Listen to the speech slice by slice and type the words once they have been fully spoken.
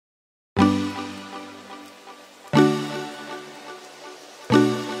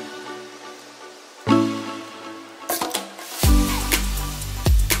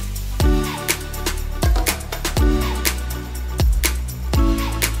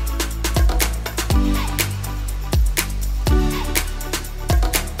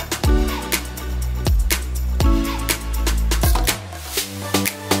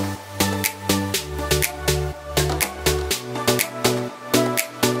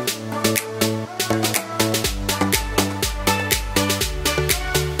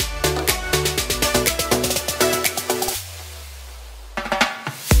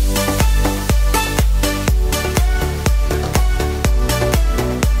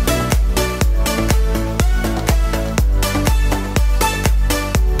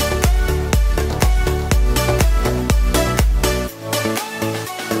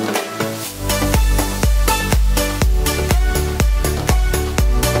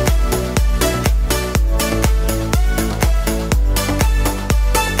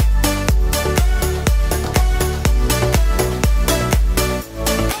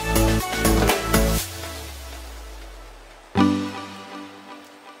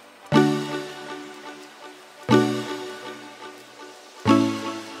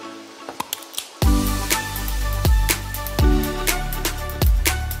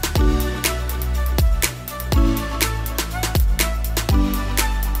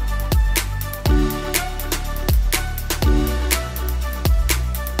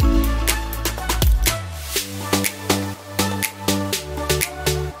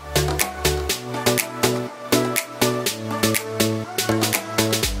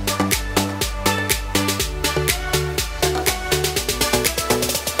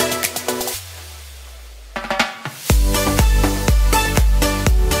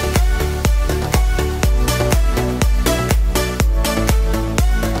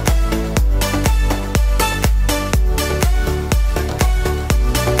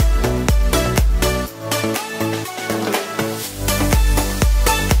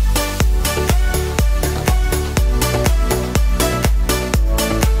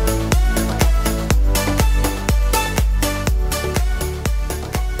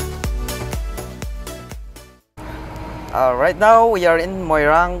Right now we are in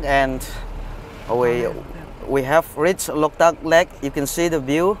Moirang and we have reached Loktak Lake. You can see the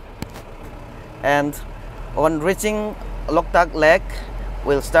view, and on reaching Loktak Lake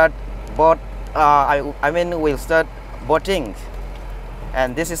we'll start we'll start boating,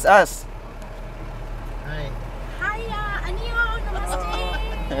 and this is us. Hi. Hiya, annyeong,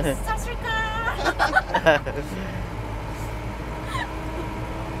 namaste, sat sri akal.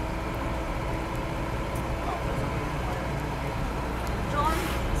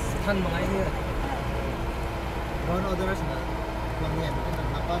 Thân một cái nữa. Ron others na. Kung yan,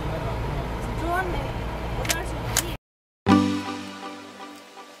 apa na. Drone ne, others ne.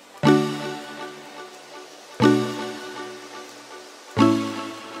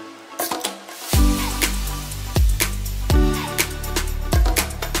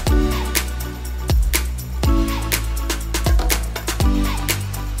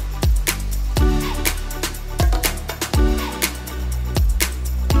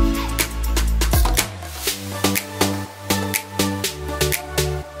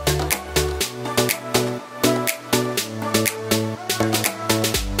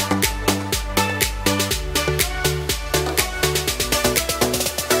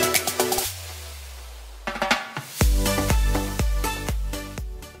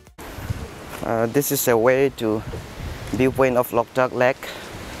 This is a way to viewpoint of Loktak Lake.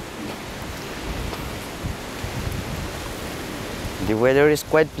 The weather is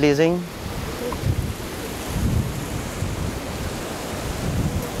quite pleasing.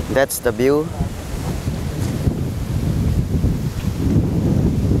 That's the view.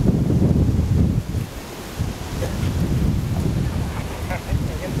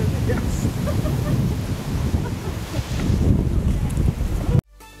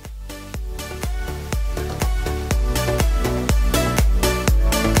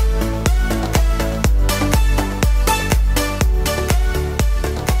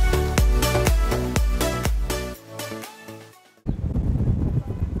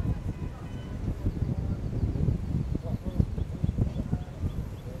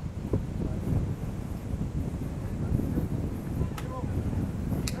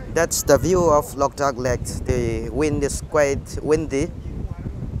 That's the view of Loktak Lake. The wind is quite windy.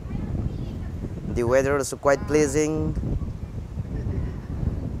 The weather is quite pleasing.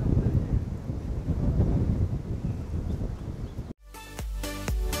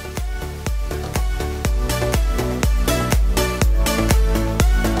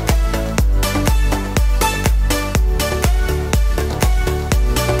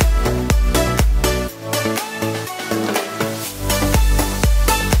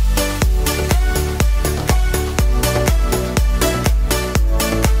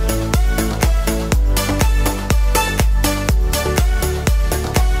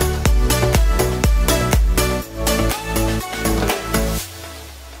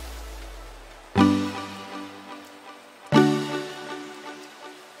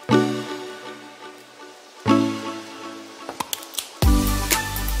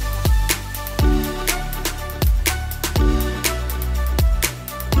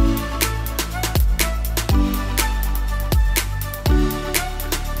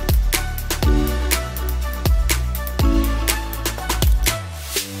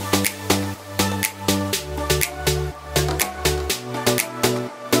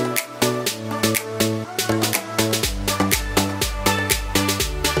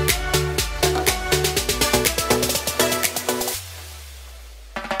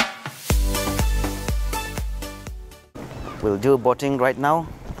 We'll do boating right now,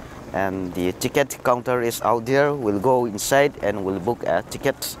 and the ticket counter is out there. We'll go inside and we'll book a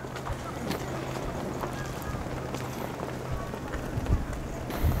ticket.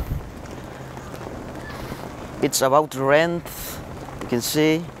 It's about to rain. You can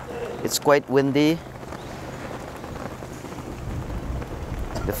see it's quite windy.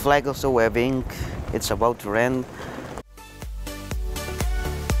 The flag also waving. It's about to rain.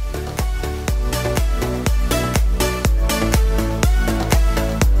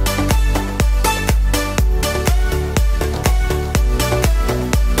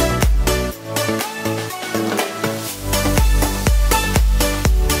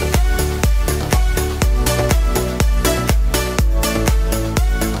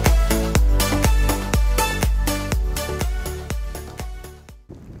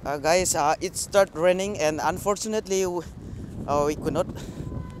 Guys, it started raining, and unfortunately we could not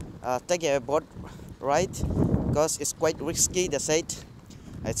take a boat ride because it's quite risky. The site,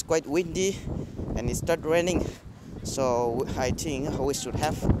 it's quite windy and it started raining, so I think we should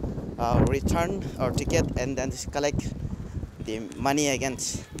have return our ticket and then collect the money again.